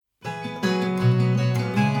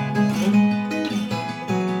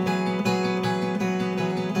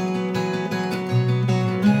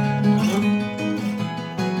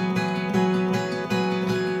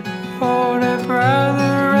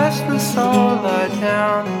lie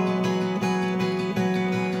down,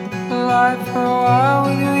 lie for a while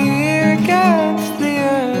with your ear against the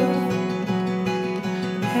earth,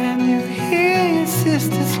 and you hear your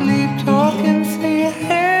sister sleep talking, say your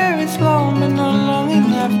hair is long but not long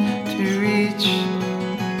enough to reach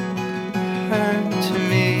her to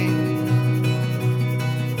me,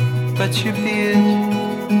 but your beard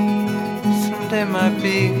someday might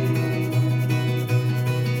be.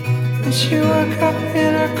 And she woke up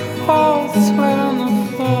in a cold sweat on the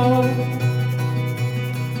floor,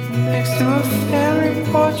 next to a family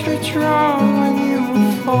portrait drawn when you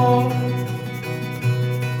were 4,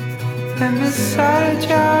 and beside a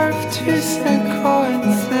jar of 2-cent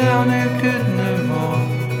coins that are no good no more.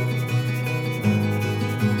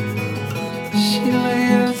 She lay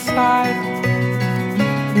aside,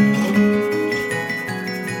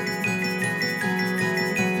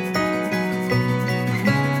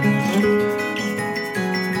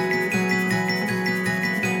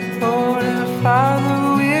 Father,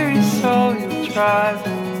 weary soul, you'll drive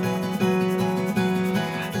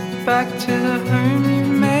back to the home you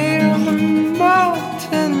made on the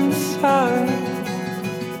mountainside,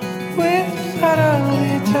 with that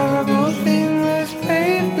ugly, terrible thing those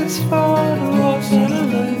papers for to wash on a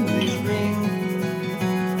lonely ring,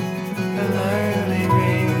 a lonely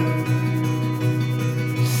ring.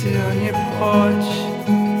 Sit on your porch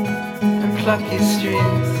and pluck your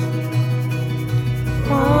strings.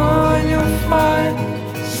 Oh, and you'll find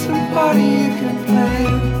somebody you can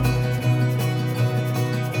blame,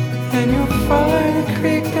 and you'll follow the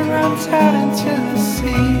creek that runs out into the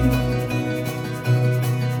sea,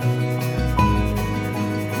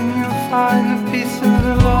 and you'll find the peace of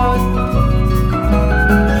the Lord